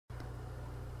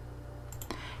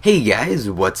Hey guys,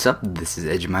 what's up? This is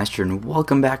Edgemeister and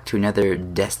welcome back to another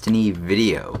Destiny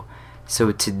video.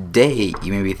 So today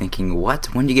you may be thinking, what?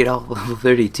 When do you get all level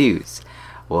 32s?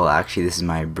 Well, actually this is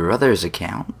my brother's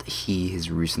account. He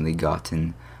has recently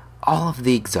gotten all of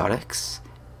the exotics,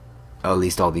 or at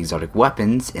least all the exotic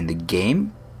weapons in the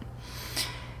game.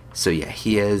 So yeah,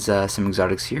 he has some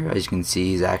exotics here. As you can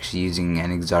see, he's actually using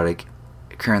an exotic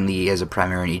currently as a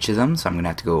primary in each of them, so I'm going to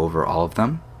have to go over all of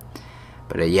them.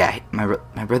 But yeah, my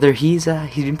brother, he's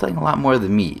been playing a lot more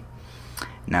than me.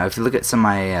 Now, if you look at some of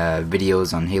my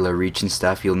videos on Halo Reach and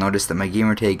stuff, you'll notice that my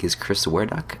gamer tag is Chris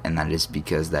Werduck, and that is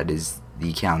because that is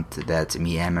the account that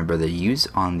me and my brother use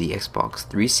on the Xbox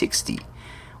 360.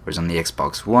 Whereas on the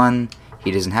Xbox One,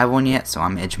 he doesn't have one yet, so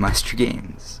I'm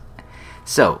EdgemisterGames.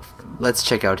 So, let's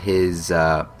check out his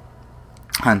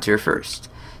hunter first.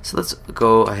 So let's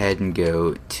go ahead and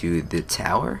go to the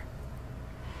tower.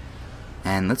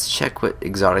 And let's check what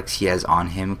exotics he has on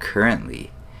him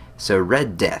currently. So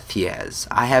Red Death he has.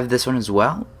 I have this one as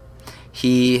well.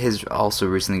 He has also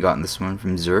recently gotten this one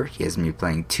from Xur. He hasn't been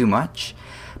playing too much.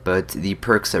 But the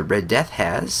perks that Red Death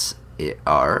has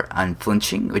are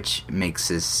Unflinching, which makes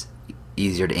this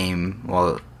easier to aim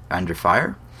while under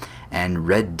fire. And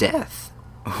Red Death.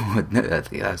 That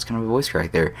was kind of a voice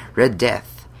crack there. Red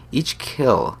Death. Each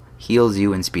kill heals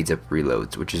you and speeds up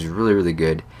reloads, which is really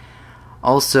good.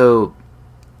 Also,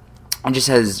 it just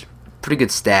has pretty good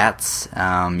stats.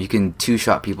 You can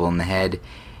two-shot people in the head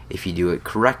if you do it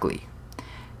correctly.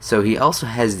 So he also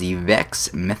has the Vex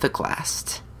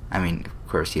Mythoclast. I mean, of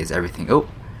course, he has everything. Oh,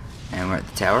 and we're at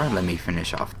the tower. Let me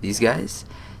finish off these guys.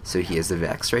 So he has the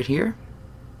Vex right here.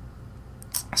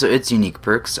 So its unique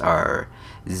perks are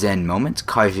Zen Moment,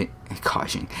 causing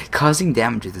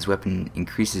damage with this weapon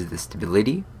increases the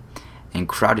stability, and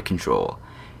Crowd Control.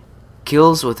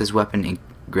 Kills with this weapon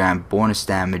grant bonus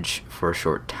damage for a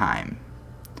short time.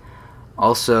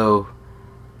 Also,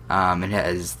 it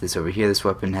has this over here. This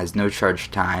weapon has no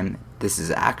charge time. This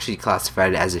is actually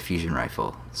classified as a fusion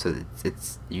rifle, so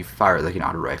it's you fire it like an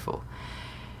auto rifle.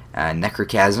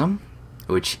 Necrochasm,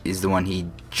 which is the one he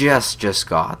just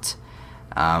got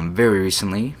very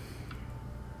recently.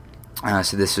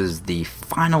 So this was the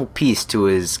final piece to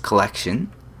his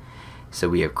collection. So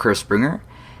we have Cursebringer.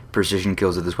 Precision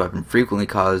kills with this weapon frequently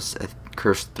cause a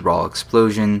cursed thrall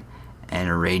explosion, and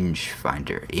a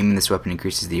rangefinder. Aiming this weapon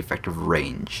increases the effective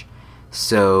range.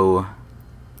 So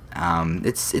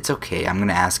it's okay. I'm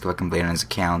gonna ask if I can play it on his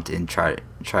account and try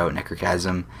out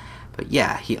Necrochasm. But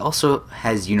yeah, he also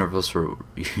has universal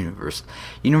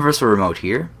remote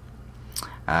here,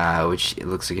 which it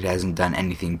looks like it hasn't done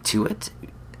anything to it.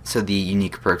 So the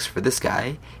unique perks for this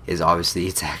guy is obviously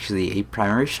it's actually a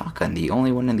primary shotgun, the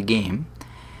only one in the game.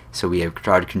 So we have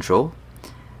Crowd Control.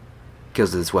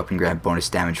 Kills with this weapon grant bonus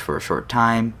damage for a short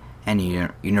time, and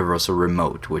universal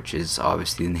remote, which is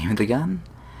obviously the name of the gun.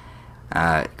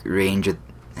 Range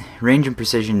and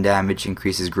precision damage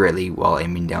increases greatly while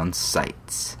aiming down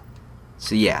sights.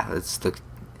 So yeah, let's look.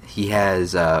 He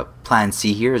has Plan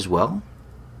C here as well.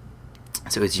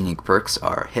 So its unique perks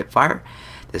are Hipfire.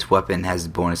 This weapon has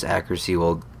bonus accuracy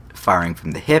while firing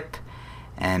from the hip,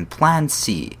 and Plan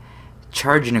C.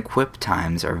 Charge and equip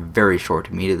times are very short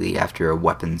immediately after a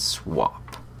weapon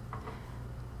swap.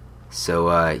 So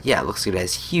yeah, it looks like it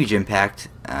has huge impact.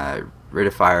 Rate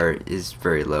of fire is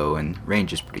very low and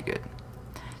range is pretty good.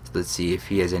 So let's see if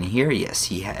he has any here. Yes,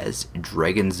 he has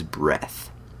Dragon's Breath.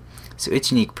 So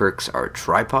its unique perks are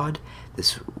Tripod.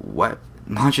 This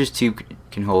launcher's tube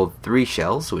can hold 3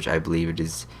 shells, which I believe it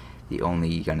is the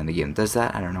only gun in the game that does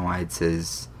that. I don't know why it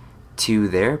says 2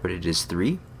 there, but it is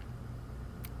 3.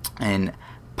 And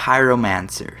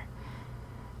Pyromancer.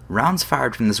 Rounds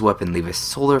fired from this weapon leave a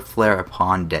solar flare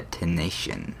upon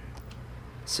detonation.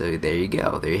 So there you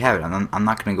go. There you have it. I'm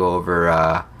not going to go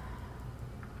over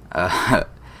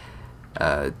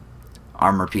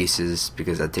armor pieces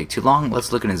because that'd take too long.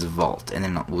 Let's look in his vault, and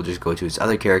then we'll just go to his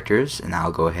other characters, and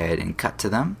I'll go ahead and cut to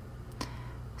them.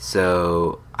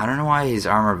 So I don't know why his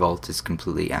armor vault is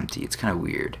completely empty. It's kind of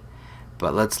weird.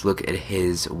 But let's look at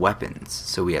his weapons.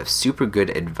 So we have Super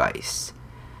Good Advice.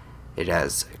 It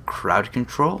has Crowd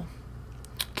Control.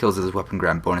 Kills with this weapon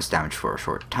grant bonus damage for a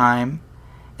short time.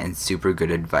 And Super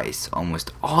Good Advice.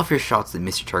 Almost all of your shots that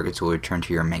miss your targets will return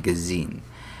to your magazine.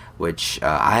 Which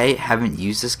I haven't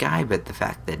used this guy, but the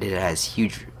fact that it has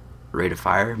huge rate of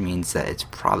fire means that it's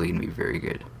probably going to be very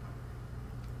good.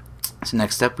 So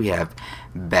next up we have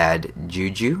Bad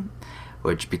Juju,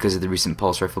 which because of the recent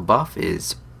pulse rifle buff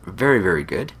is very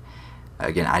good.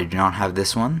 Again, I do not have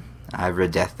this one. I have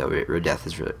Red Death, though. Red Death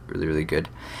is really good.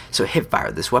 So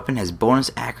Hipfire. This weapon has bonus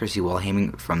accuracy while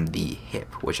aiming from the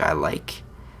hip, which I like.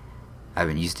 I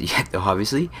haven't used it yet though,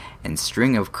 obviously. And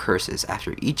String of Curses.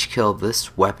 After each kill,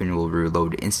 this weapon will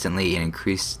reload instantly and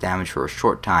increase damage for a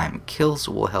short time. Kills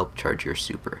will help charge your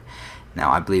super.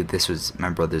 Now, I believe this was my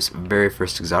brother's very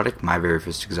first exotic. My very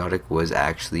first exotic was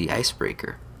actually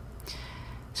Icebreaker.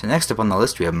 So next up on the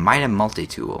list, we have Might and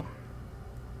Multi-Tool.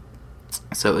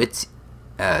 So it's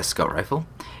a scout rifle.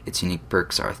 Its unique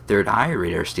perks are Third Eye,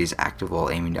 radar stays active while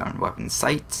aiming down weapon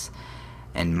sights,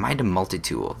 and Might and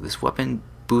Multi-Tool. This weapon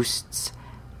boosts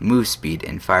move speed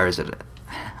and fires on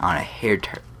a hair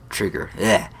trigger.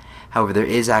 Ugh. However, there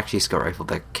is actually a scout rifle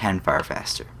that can fire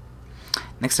faster.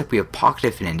 Next up, we have Pocket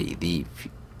Affinity,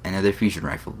 another fusion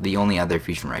rifle, the only other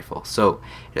fusion rifle. So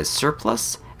it has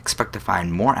surplus. Expect to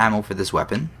find more ammo for this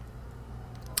weapon,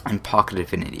 and Pocket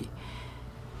Affinity.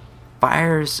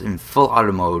 Fires in full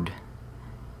auto mode.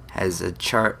 Has a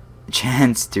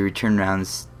chance to return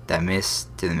rounds that miss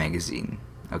to the magazine.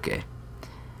 Okay.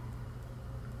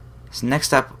 So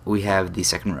next up, we have the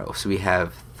second row. So we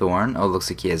have Thorn. Oh, it looks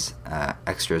like he has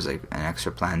extras, like an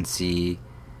extra Plan C,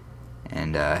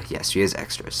 and yes, he has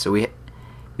extras. So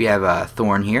we have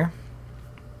Thorn here,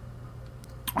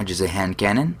 which is a hand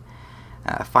cannon.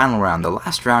 Final round. The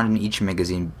last round in each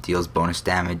magazine deals bonus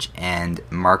damage, and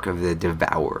Mark of the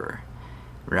Devourer.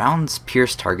 Rounds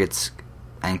pierce targets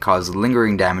and cause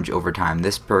lingering damage over time.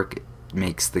 This perk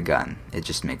makes the gun. It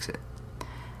just makes it.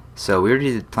 So we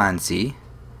already did Plan C.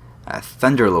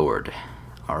 Thunderlord.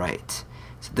 Alright.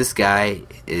 So this guy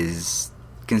is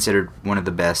considered one of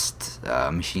the best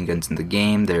machine guns in the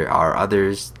game. There are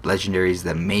others, legendaries,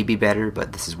 that may be better,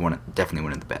 but this is definitely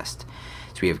one of the best.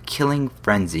 So we have Killing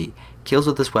Frenzy. Kills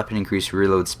with this weapon increase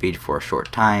reload speed for a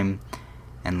short time,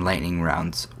 and lightning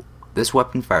rounds. This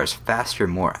weapon fires faster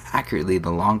and more accurately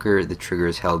the longer the trigger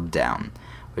is held down,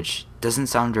 which doesn't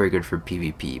sound very good for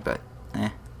PvP, but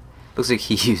looks like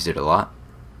he used it a lot.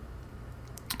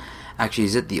 Actually,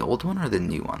 is it the old one or the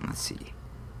new one? Let's see.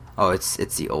 Oh, it's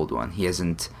the old one. He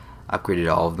hasn't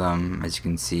upgraded all of them. As you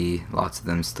can see, lots of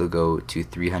them still go to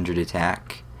 300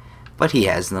 attack, but he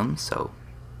has them, so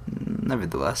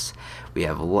nevertheless. We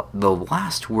have the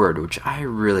Last Word, which I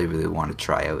really want to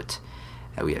try out.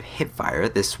 We have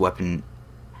Hipfire. This weapon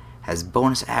has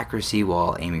bonus accuracy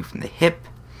while aiming from the hip,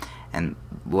 and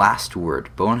Last Word,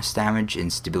 bonus damage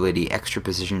and stability, extra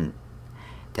precision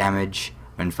damage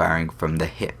when firing from the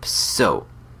hip. So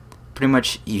pretty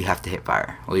much you have to hip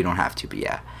fire. Well, you don't have to, but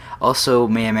yeah. Also,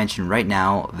 may I mention right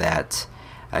now that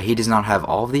he does not have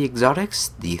all of the exotics.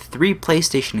 The 3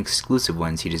 PlayStation exclusive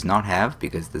ones he does not have,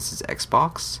 because this is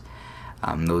Xbox.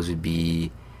 Those would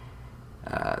be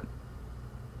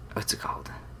what's it called?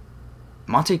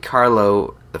 Monte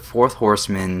Carlo, the Fourth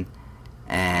Horseman,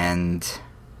 and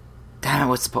damn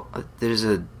it, there's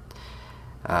a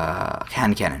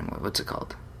hand cannon. What's it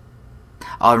called?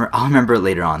 I'll remember it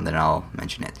later on, then I'll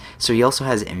mention it. So he also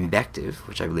has Invective,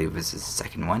 which I believe is his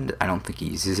second one. I don't think he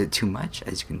uses it too much,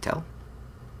 as you can tell.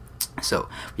 So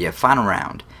we have Final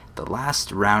Round. The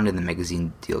last round in the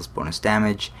magazine deals bonus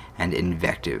damage, and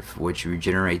Invective, which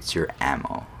regenerates your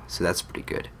ammo. So that's pretty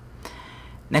good.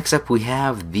 Next up, we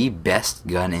have the best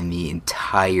gun in the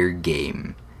entire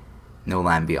game, No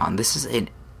Land Beyond. This is an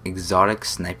exotic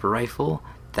sniper rifle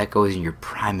that goes in your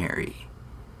primary.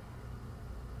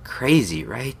 Crazy,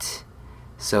 right?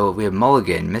 So we have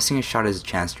Mulligan. Missing a shot has a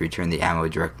chance to return the ammo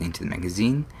directly into the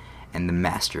magazine. And the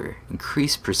Master.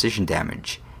 Increased precision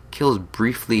damage. Kills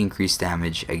briefly increased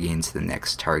damage against the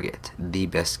next target. The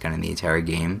best gun in the entire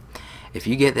game. If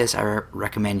you get this, I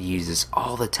recommend you use this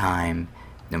all the time,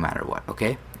 no matter what,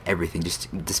 okay? Everything.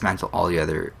 Just dismantle all the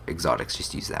other exotics.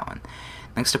 Just use that one.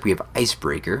 Next up, we have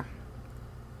Icebreaker,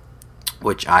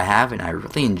 which I have and I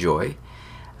really enjoy.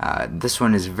 This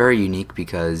one is very unique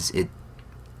because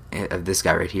of this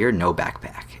guy right here, no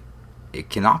backpack. It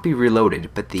cannot be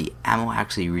reloaded, but the ammo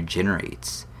actually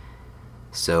regenerates.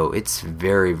 So it's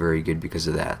very good because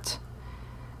of that.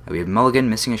 We have Mulligan.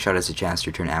 Missing a shot has a chance to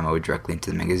return ammo directly into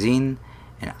the magazine.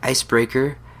 And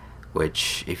Icebreaker,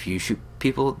 which if you shoot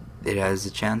people, it has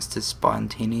a chance to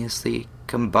spontaneously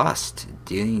combust,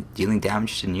 dealing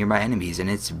damage to nearby enemies, and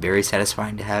it's very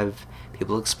satisfying to have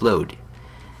people explode.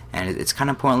 And it's kind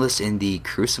of pointless in the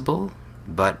Crucible,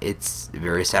 but it's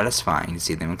very satisfying to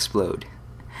see them explode,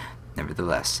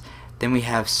 nevertheless. Then we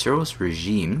have Suros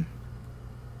Regime,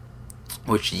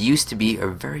 which used to be a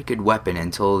very good weapon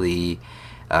until the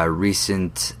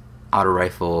recent auto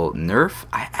rifle nerf.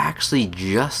 I actually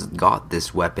just got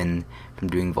this weapon from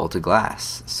doing Volta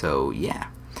Glass, so yeah.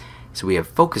 So we have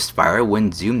Focused Fire.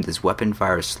 When zoomed, this weapon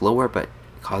fires slower but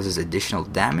causes additional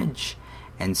damage.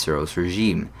 And Suros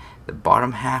Regime. The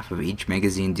bottom half of each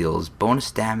magazine deals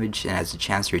bonus damage and has a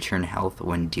chance to return health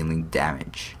when dealing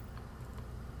damage.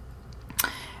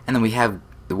 And then we have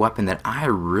the weapon that I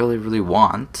really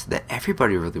want, that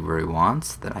everybody really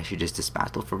wants, that I should just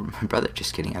dismantle for my brother.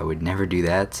 Just kidding, I would never do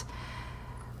that.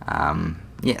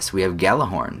 Yes, we have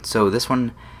Galahorn. So this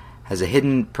one has a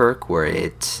hidden perk where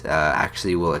it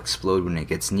actually will explode when it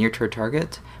gets near to a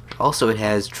target. But also it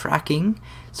has tracking,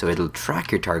 so it'll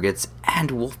track your targets,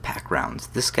 and Wolfpack rounds.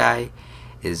 This guy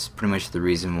is pretty much the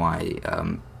reason why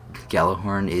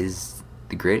Galahorn is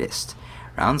the greatest.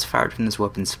 Rounds fired from this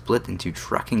weapon split into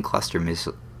tracking cluster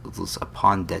missiles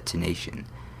upon detonation.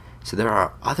 So there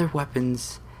are other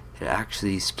weapons that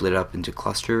actually split up into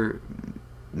cluster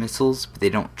missiles, but they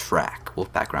don't track.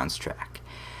 Wolfpack rounds track.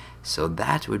 So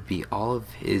that would be all of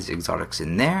his exotics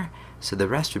in there. So the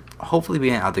rest would hopefully be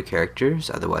in other characters,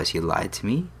 otherwise he lied to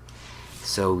me.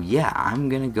 So yeah, I'm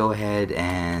gonna go ahead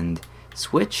and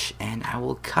switch, and I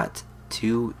will cut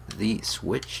to the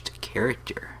switched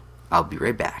character. I'll be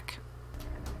right back.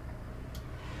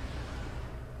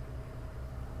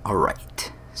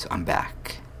 Alright, so I'm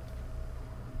back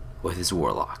with his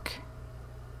Warlock.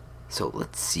 So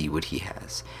let's see what he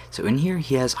has. So in here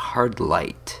he has Hard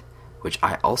Light, which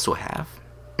I also have.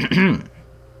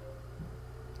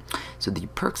 So the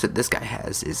perks that this guy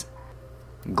has is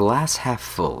Glass Half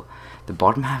Full. The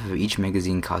bottom half of each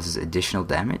magazine causes additional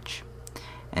damage.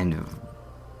 And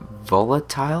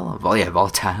Volatile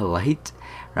Light.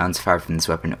 Rounds fired from this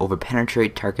weapon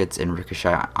overpenetrate targets and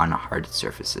ricochet on hard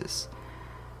surfaces.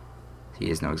 He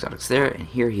has no exotics there, and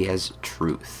here he has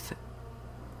Truth.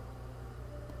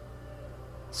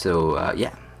 So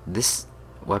yeah, this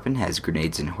weapon has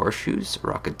grenades and horseshoes.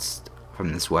 Rockets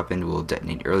from this weapon will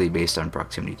detonate early based on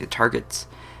proximity to targets.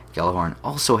 Galahorn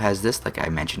also has this, like I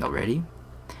mentioned already,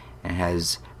 and it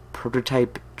has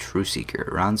Prototype True Seeker.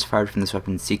 Rounds fired from this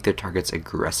weapon seek their targets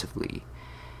aggressively.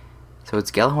 So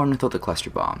it's Galahorn without the cluster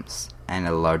bombs and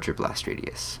a larger blast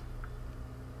radius.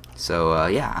 So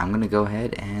yeah, I'm gonna go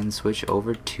ahead and switch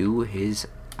over to his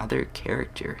other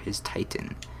character, his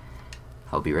Titan.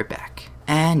 I'll be right back.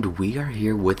 And we are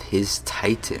here with his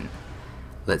Titan.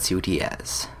 Let's see what he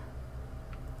has.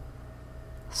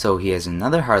 So he has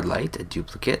another Hard Light, a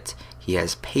duplicate. He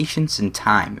has Patience and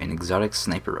Time, an exotic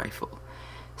sniper rifle.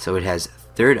 So it has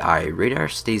Third Eye, radar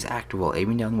stays active while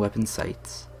aiming down the weapon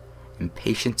sights. And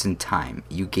Patience and Time,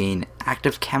 you gain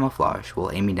active camouflage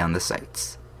while aiming down the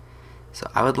sights. So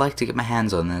I would like to get my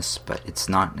hands on this, but it's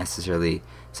not necessarily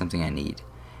something I need.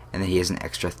 And then he has an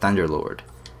extra Thunderlord.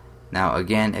 Now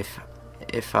again, if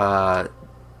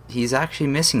he's actually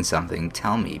missing something,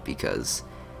 tell me, because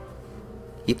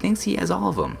he thinks he has all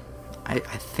of them. I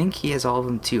think he has all of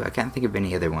them too. I can't think of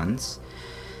any other ones.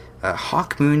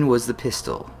 Hawk Moon was the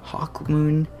pistol. Hawk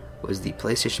Moon was the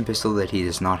PlayStation pistol that he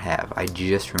does not have. I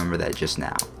just remember that just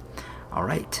now.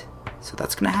 Alright, so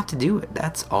that's gonna have to do it.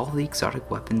 That's all the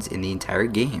exotic weapons in the entire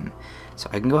game. So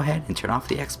I can go ahead and turn off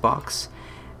the Xbox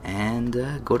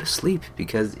and go to sleep,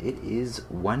 because it is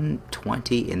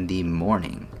 1:20 in the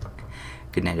morning.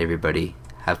 Good night, everybody.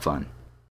 Have fun.